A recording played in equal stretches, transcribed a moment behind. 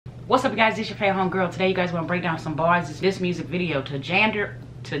What's up, guys? It's your favorite homegirl. Today, you guys want to break down some bars. This music video to Jandro,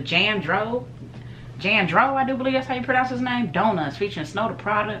 I do believe that's how you pronounce his name. Donuts, featuring Snow the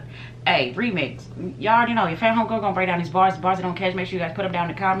Product. Hey, remix. Y'all already know your favorite homegirl gonna break down these bars. The bars that don't catch, make sure you guys put them down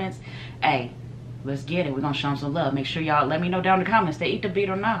in the comments. Hey, let's get it. We're gonna show them some love. Make sure y'all let me know down in the comments they eat the beat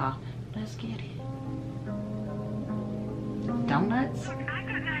or not. Let's get it. Donuts.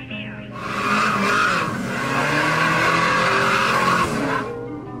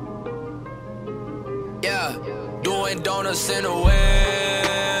 Yeah, doing donuts in the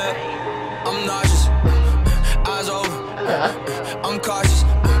web. I'm nauseous, eyes over. I'm cautious,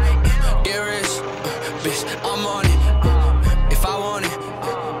 get rich, bitch. I'm on it. If I want it,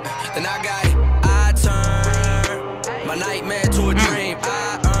 then I got it. I turn my nightmare to a dream.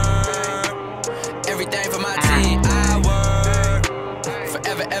 I earn everything for my team. I work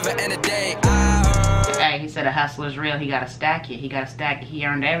forever, ever, and a day. I earn. Hey, he said a hustler's real. He gotta stack it. He gotta stack it. He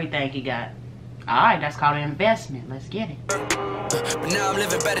earned everything he got. Alright, that's called an investment. Let's get it. But now I'm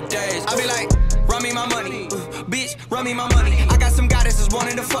living better days. I be like, run me my money, bitch, run me my money. I got some goddesses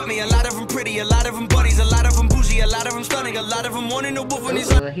wanting to fuck me. A lot of them pretty, a lot of them buddies, a lot of them bougie, a lot of them stunning, a lot of them wanting to whoop on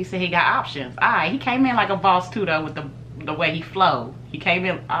these. He said he got options. Alright, he came in like a boss too though with the way he flowed. He came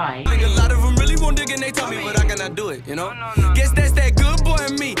in, alright. A lot of them really won't dig and they tell me, but I cannot do it, you know? Guess that's that good boy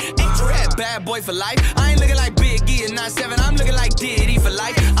in me. Ain't you that bad boy for life? I ain't looking like Big E and 9-7. I'm looking like Diddy for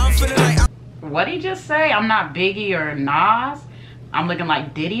life. I'm feeling like What'd he just say? I'm not Biggie or Nas. I'm looking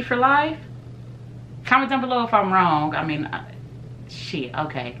like Diddy for life. Comment down below if I'm wrong. I mean, shit.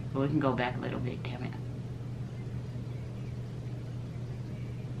 Okay, well, we can go back a little bit. Damn it.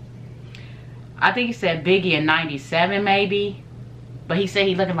 I think he said Biggie in 97 maybe, but he said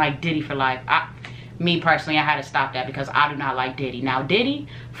he looking like Diddy for life. Me personally, I had to stop that because I do not like Diddy. Now Diddy,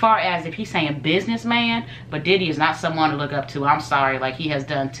 far as if he's saying businessman, but Diddy is not someone to look up to. I'm sorry, like he has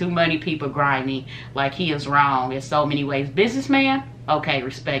done too many people grimy. Like he is wrong in so many ways. Businessman, okay,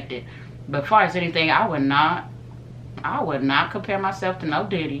 respect it. But far as anything, I would not compare myself to no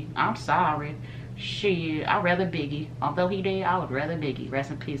Diddy. I'm sorry. Shit, I'd rather Biggie. Although he did, I would rather Biggie. Rest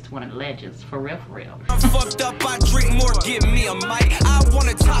in peace to one of the legends. For real, for real. I'm fucked up, I drink more, give me a mic. I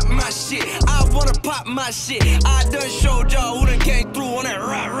wanna top my shit, I wanna pop my shit. I done showed y'all who done came through on that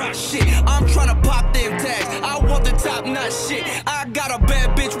rah-rah shit. I'm tryna pop them tags, I want the top notch shit. I got a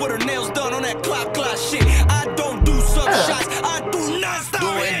bad bitch with her nails done on that clock shit. I don't do sub shots, I do not stop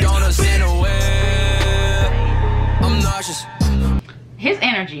doing donuts in the web. I'm nauseous. His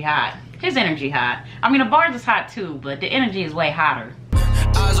energy hot. His energy hot. I mean, the bars is hot too, but the energy is way hotter.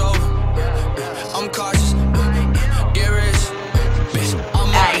 Eyes over. I'm cautious. Get rich. Bitch,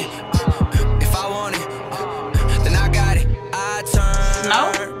 I'm on it. If I want it, then I got it. I turn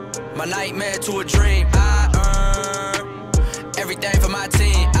my nightmare to a dream. I earn everything for my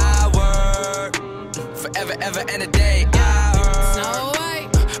team. I work forever, ever, and a day. I earn,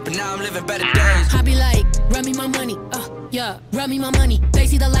 but now I'm living better days. I be like, run me my money. Yeah, run me my money. They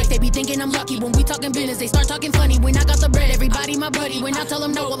see the life, they be thinking I'm lucky. When we talking business, they start talking funny. When I got the bread, everybody my buddy. When I tell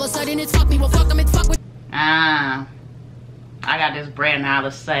them no, all of a sudden it's fuck me. Well, fuck them, it's fuck with. I got this bread and all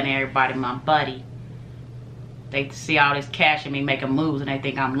of a sudden everybody my buddy. They see all this cash in me making moves and they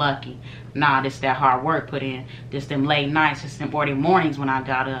think I'm lucky. Nah, this that hard work put in. This them late nights, this them early mornings when I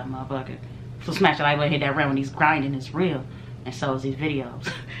got up, motherfucker. So smash it like when hit that run when he's grinding is real. And so is these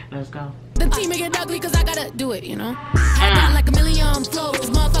videos. Let's go. The team make it ugly cause I gotta do it, you know? I got like a million flows.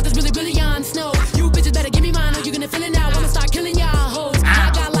 Motherfuckers really on snow. You bitches better give me mine or you gonna feel it now. I'ma start killing y'all hoes.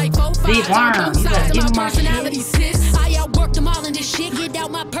 I got like 4, 5 these worms. You better give me my personality, sis. I outwork them all in this shit. Get out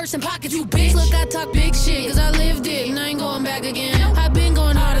my purse and pockets, you bitch. Look, I talk big shit cause I lived it and I ain't going back again. I've been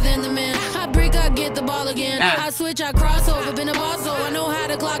going harder than the man. I break, I get the ball again. I switch, I cross over. Been a boss, so I know how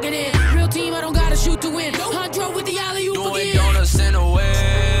to clock it in. Real team, I don't gotta shoot to win. Jandro with the alley-oop again. Donuts in the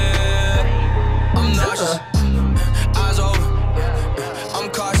web. I'm nauseous. Eyes over. I'm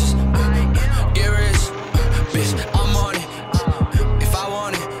cautious. Get rich. Bitch, I'm on it. If I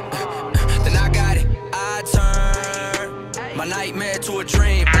want it, then I got it. I turn my nightmare to a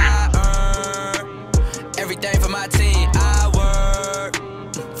dream. I earn everything for my team. I work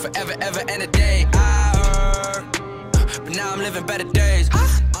forever, ever, and a day. I earn, but now I'm living better days.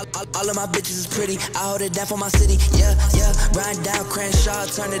 All of my bitches is pretty. I hold it down for my city. Yeah, riding down Crenshaw,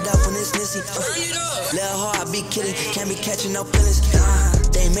 turn it up when it's Nissy. Little hard, I be kidding. Can't be catching no feelings.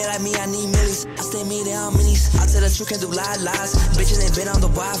 They ain't made like me, I need millies. I stay me, they on minis. I tell the truth, can't do lies. Bitches ain't been on the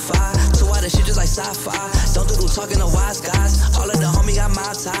Wi-Fi. So why the shit just like sci-fi? Don't do talking to wise guys. All of the homie got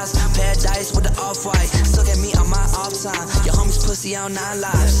my ties. Paradise with the off-white. Still get me on my off-time. Your homies pussy on 9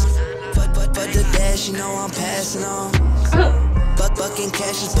 lives. But the dash, you know I'm passing on. Bucking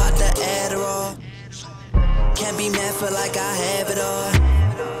cash, just pop the Adderall. Can't be mad, feel like I have it all.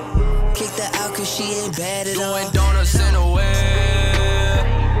 Kick that out cause she ain't bad at all. Doing donuts in a way.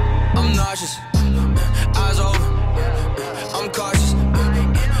 I'm nauseous, eyes over, I'm cautious.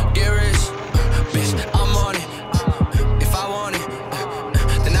 Get rich, bitch, I'm on it. If I want it,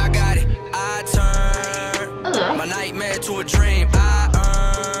 then I got it. I turn my nightmare to a dream.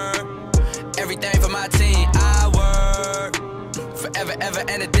 I earn everything for my team. I work forever, ever,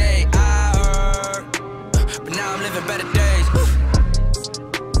 and a day. I work, but now I'm living better days.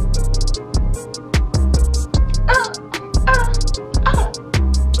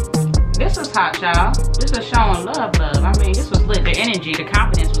 This was hot, y'all. This was showing love. I mean, this was lit. The energy, the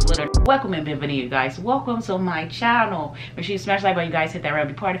confidence was lit. Welcome and bienvenue, you guys. Welcome to my channel. Make sure you smash the like button, you guys. Hit that red.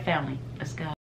 Be part of the family. Let's go.